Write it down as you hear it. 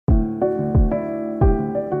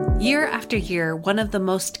Year after year, one of the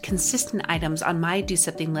most consistent items on my do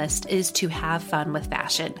something list is to have fun with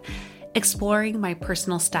fashion. Exploring my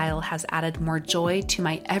personal style has added more joy to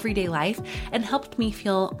my everyday life and helped me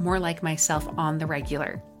feel more like myself on the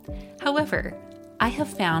regular. However, I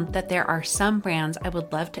have found that there are some brands I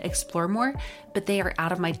would love to explore more, but they are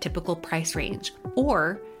out of my typical price range.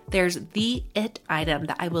 Or there's the it item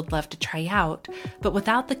that I would love to try out, but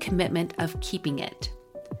without the commitment of keeping it.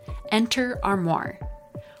 Enter Armoire.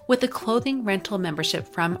 With a clothing rental membership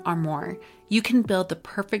from Armoire, you can build the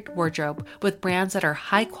perfect wardrobe with brands that are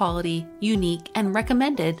high quality, unique, and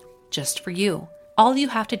recommended just for you. All you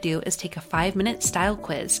have to do is take a 5-minute style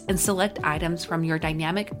quiz and select items from your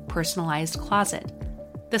dynamic, personalized closet.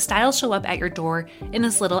 The styles show up at your door in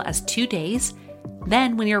as little as 2 days.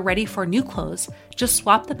 Then, when you're ready for new clothes, just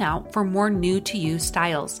swap them out for more new-to-you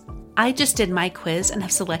styles. I just did my quiz and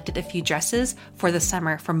have selected a few dresses for the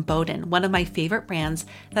summer from Boden, one of my favorite brands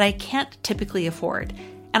that I can't typically afford.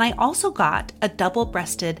 And I also got a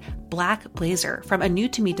double-breasted black blazer from a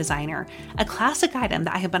new-to-me designer, a classic item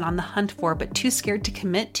that I have been on the hunt for but too scared to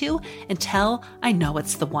commit to until I know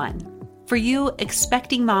it's the one. For you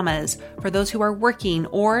expecting mamas, for those who are working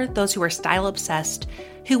or those who are style-obsessed,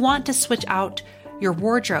 who want to switch out your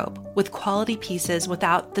wardrobe with quality pieces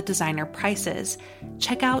without the designer prices,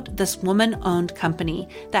 check out this woman-owned company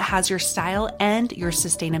that has your style and your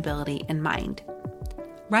sustainability in mind.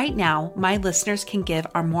 Right now, my listeners can give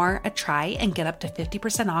Armoire a try and get up to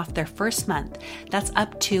 50% off their first month. That's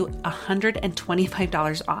up to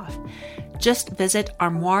 $125 off. Just visit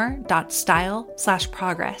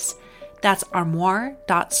armoire.style/progress. That's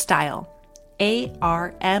armoire.style.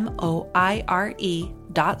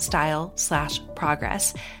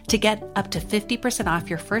 ARMOIRE.style/progress to get up to 50% off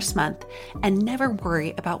your first month and never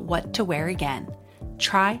worry about what to wear again.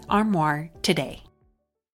 Try Armoire today.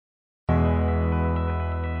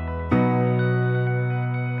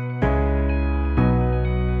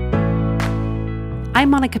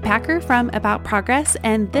 I'm Monica Packer from About Progress,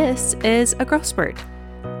 and this is a Growth Spurt,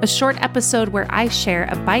 a short episode where I share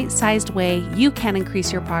a bite-sized way you can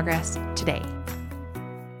increase your progress today.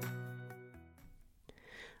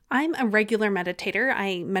 I'm a regular meditator.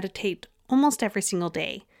 I meditate almost every single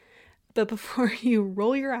day. But before you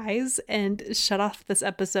roll your eyes and shut off this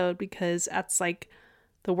episode because that's like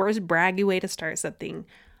the worst braggy way to start something,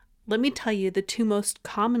 let me tell you the 2 most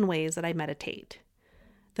common ways that I meditate.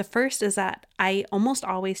 The first is that I almost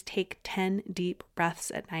always take 10 deep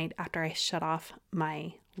breaths at night after I shut off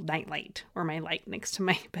my night light or my light next to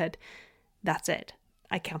my bed. That's it.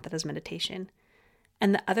 I count that as meditation.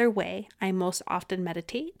 And the other way I most often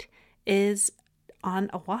meditate is on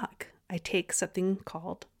a walk. I take something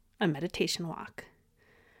called a meditation walk.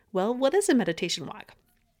 Well, what is a meditation walk?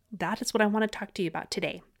 That is what I want to talk to you about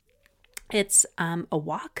today. It's a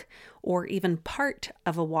walk or even part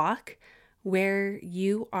of a walk where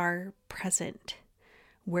you are present,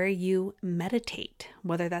 where you meditate,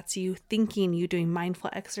 whether that's you thinking, you doing mindful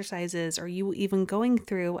exercises, or you even going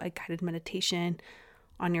through a guided meditation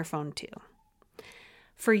on your phone too.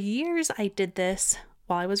 For years, I did this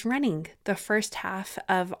while I was running. The first half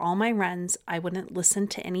of all my runs, I wouldn't listen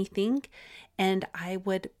to anything and I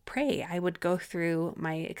would pray. I would go through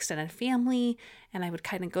my extended family and I would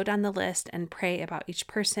kind of go down the list and pray about each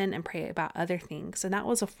person and pray about other things. And that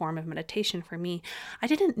was a form of meditation for me. I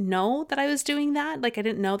didn't know that I was doing that. I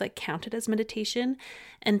didn't know that counted as meditation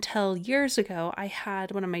until years ago. I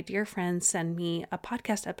had one of my dear friends send me a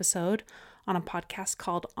podcast episode on a podcast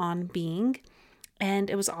called On Being.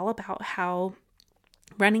 And it was all about how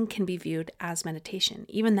running can be viewed as meditation,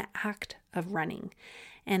 even the act of running.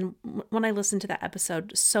 And when I listened to that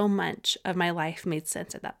episode, so much of my life made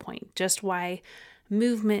sense at that point. Just why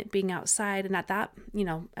movement, being outside, and at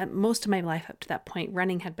most of my life up to that point,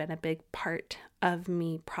 running had been a big part of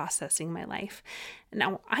me processing my life.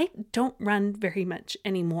 Now, I don't run very much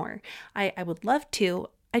anymore. I would love to.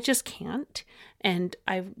 I just can't. And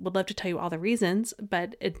I would love to tell you all the reasons,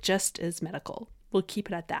 but it just is medical. We'll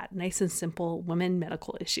keep it at that. Nice and simple women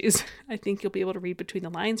medical issues. I think you'll be able to read between the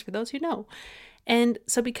lines for those who know. And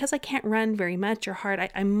so because I can't run very much or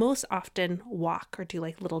hard, I most often walk or do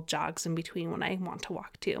little jogs in between when I want to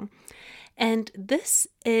walk too. And this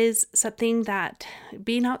is something that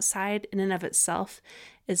being outside in and of itself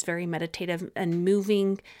is very meditative, and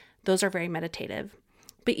moving, those are very meditative.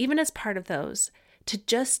 But even as part of those, to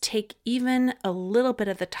just take even a little bit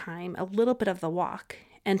of the time, a little bit of the walk,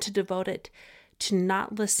 and to devote it to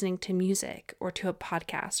not listening to music or to a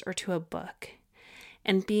podcast or to a book,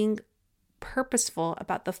 and being purposeful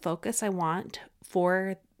about the focus I want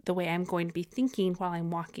for the way I'm going to be thinking while I'm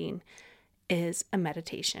walking is a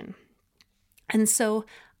meditation. And so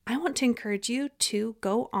I want to encourage you to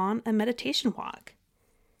go on a meditation walk.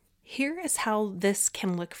 Here is how this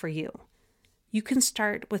can look for you. You can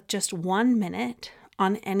start with just 1 minute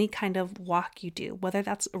on any kind of walk you do, whether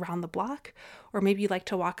that's around the block, or maybe you like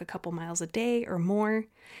to walk a couple miles a day or more.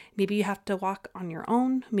 Maybe you have to walk on your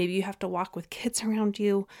own. Maybe you have to walk with kids around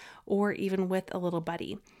you, or even with a little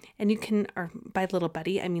buddy. And you can, or by little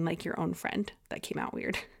buddy, I mean like your own friend. That came out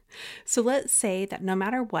weird. So let's say that no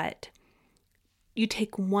matter what, you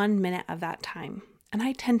take 1 minute of that time. And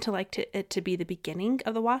I tend to like it to be the beginning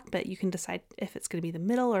of the walk, but you can decide if it's going to be the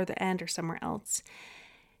middle or the end or somewhere else.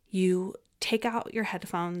 You take out your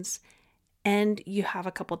headphones and you have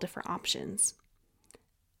a couple different options.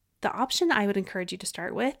 The option I would encourage you to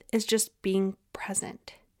start with is just being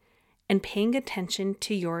present and paying attention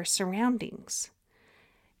to your surroundings.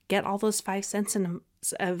 Get all those 5 senses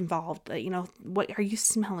involved. What are you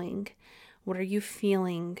smelling? What are you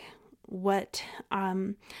feeling? What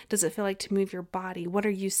does it feel like to move your body? What are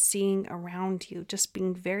you seeing around you? Just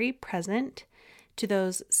being very present to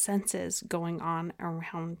those senses going on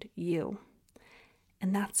around you.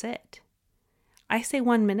 And that's it. I say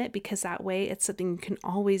 1 minute because that way it's something you can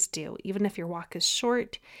always do, even if your walk is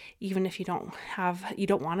short, even if you don't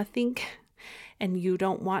want to think and you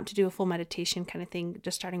don't want to do a full meditation kind of thing,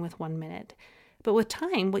 just starting with 1 minute. But with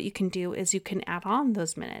time, what you can do is you can add on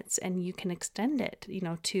those minutes and you can extend it,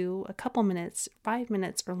 to a couple minutes, 5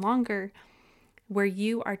 minutes or longer, where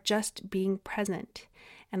you are just being present.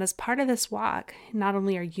 And as part of this walk, not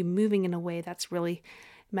only are you moving in a way that's really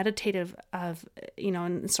meditative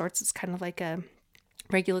in sorts, it's kind of like a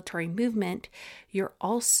regulatory movement, you're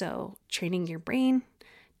also training your brain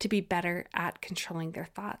to be better at controlling their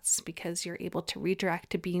thoughts because you're able to redirect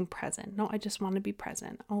to being present. No, I just want to be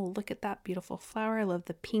present. Oh, look at that beautiful flower. I love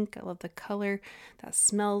the pink. I love the color. That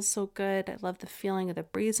smells so good. I love the feeling of the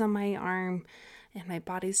breeze on my arm and my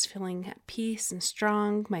body's feeling at peace and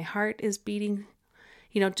strong. My heart is beating,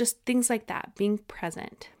 just things like that, being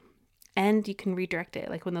present. And you can redirect it.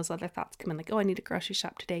 Like when those other thoughts come in, like, oh, I need to grocery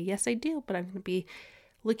shop today. Yes, I do, but I'm going to be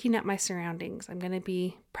looking at my surroundings. I'm going to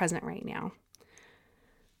be present right now.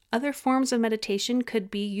 Other forms of meditation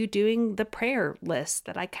could be you doing the prayer list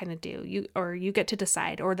that I kind of do, you get to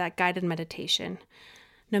decide, or that guided meditation.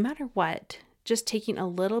 No matter what, just taking a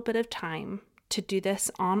little bit of time to do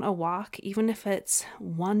this on a walk, even if it's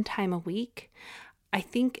 1 time a week, I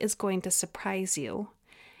think is going to surprise you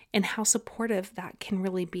in how supportive that can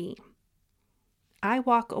really be. I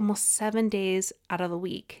walk almost 7 days out of the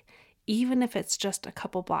week, even if it's just a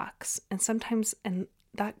couple blocks. And sometimes,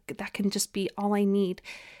 that can just be all I need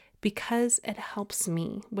because it helps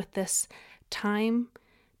me with this time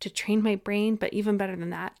to train my brain, but even better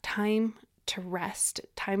than that, time to rest,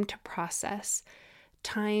 time to process,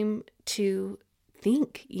 time to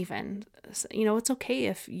think even. It's okay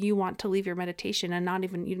if you want to leave your meditation and not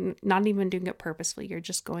even doing it purposefully. You're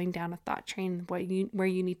just going down a thought train where you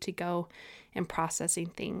need to go and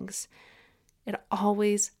processing things. It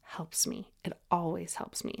always helps me. It always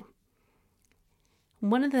helps me.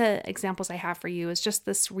 One of the examples I have for you is just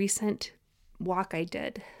this recent walk I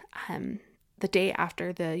did the day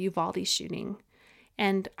after the Uvalde shooting.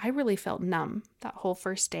 And I really felt numb that whole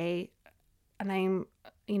first day. And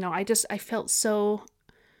I felt so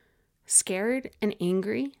scared and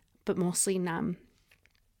angry, but mostly numb.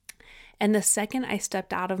 And the second I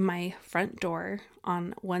stepped out of my front door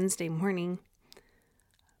on Wednesday morning,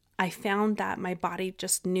 I found that my body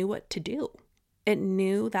just knew what to do. It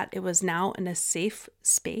knew that it was now in a safe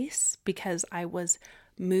space because I was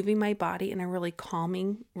moving my body in a really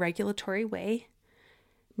calming, regulatory way,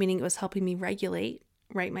 meaning it was helping me regulate,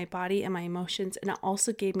 my body and my emotions. And it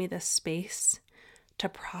also gave me the space to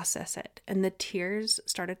process it. And the tears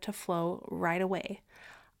started to flow right away.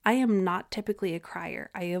 I am not typically a crier.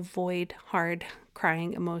 I avoid hard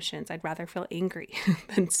crying emotions. I'd rather feel angry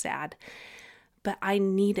than sad. But I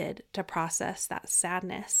needed to process that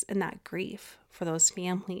sadness and that grief for those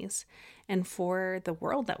families and for the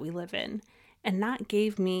world that we live in. And that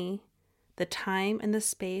gave me the time and the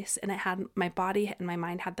space, and it had my body and my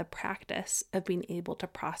mind had the practice of being able to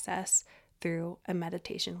process through a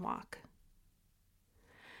meditation walk.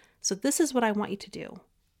 So this is what I want you to do.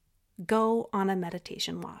 Go on a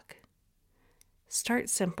meditation walk. Start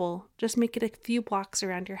simple. Just make it a few blocks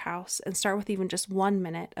around your house and start with even just 1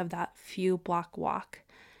 minute of that few block walk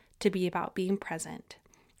to be about being present,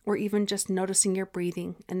 or even just noticing your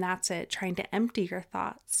breathing, and that's it, trying to empty your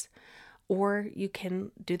thoughts. Or you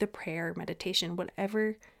can do the prayer, meditation,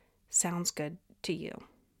 whatever sounds good to you.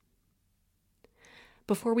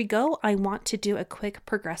 Before we go, I want to do a quick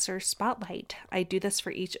progressor spotlight. I do this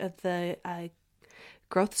for each of the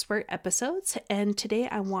Growth Spurt episodes, and today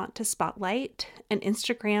I want to spotlight an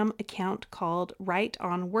Instagram account called Right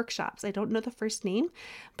On Workshops. I don't know the first name,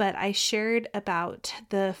 but I shared about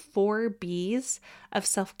the 4 B's of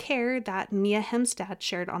self-care that Mia Hemstad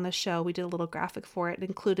shared on the show. We did a little graphic for it. It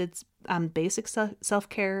included basic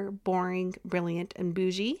self-care, boring, brilliant, and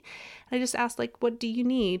bougie. And I just asked, what do you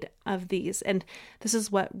need of these? And this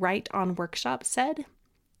is what Right On Workshops said.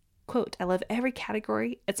 Quote, I love every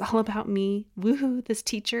category. It's all about me. Woohoo, this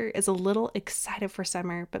teacher is a little excited for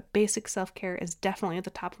summer, but basic self-care is definitely at the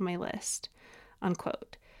top of my list.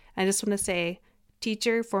 Unquote. I just want to say,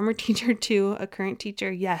 teacher, former teacher to a current teacher,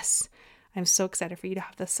 yes, I'm so excited for you to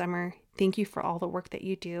have this summer. Thank you for all the work that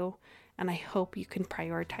you do, and I hope you can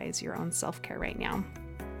prioritize your own self-care right now.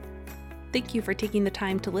 Thank you for taking the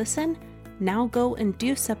time to listen. Now go and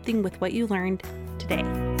do something with what you learned today.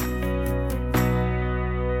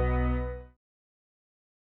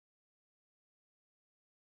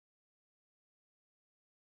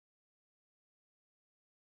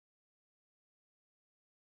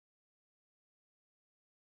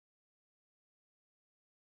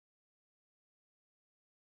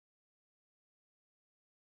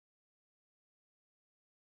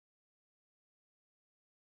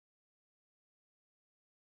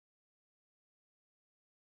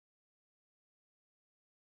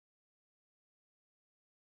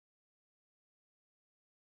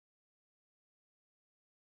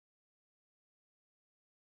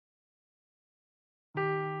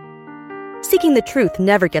 Seeking the truth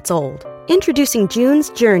never gets old. Introducing June's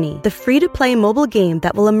Journey, the free-to-play mobile game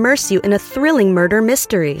that will immerse you in a thrilling murder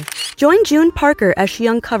mystery. Join June Parker as she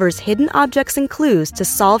uncovers hidden objects and clues to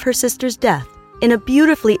solve her sister's death in a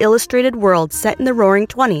beautifully illustrated world set in the Roaring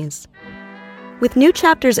 '20s. With new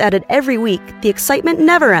chapters added every week, the excitement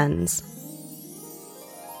never ends.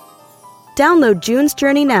 Download June's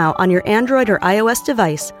Journey now on your Android or iOS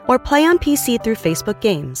device, or play on PC through Facebook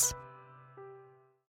Games.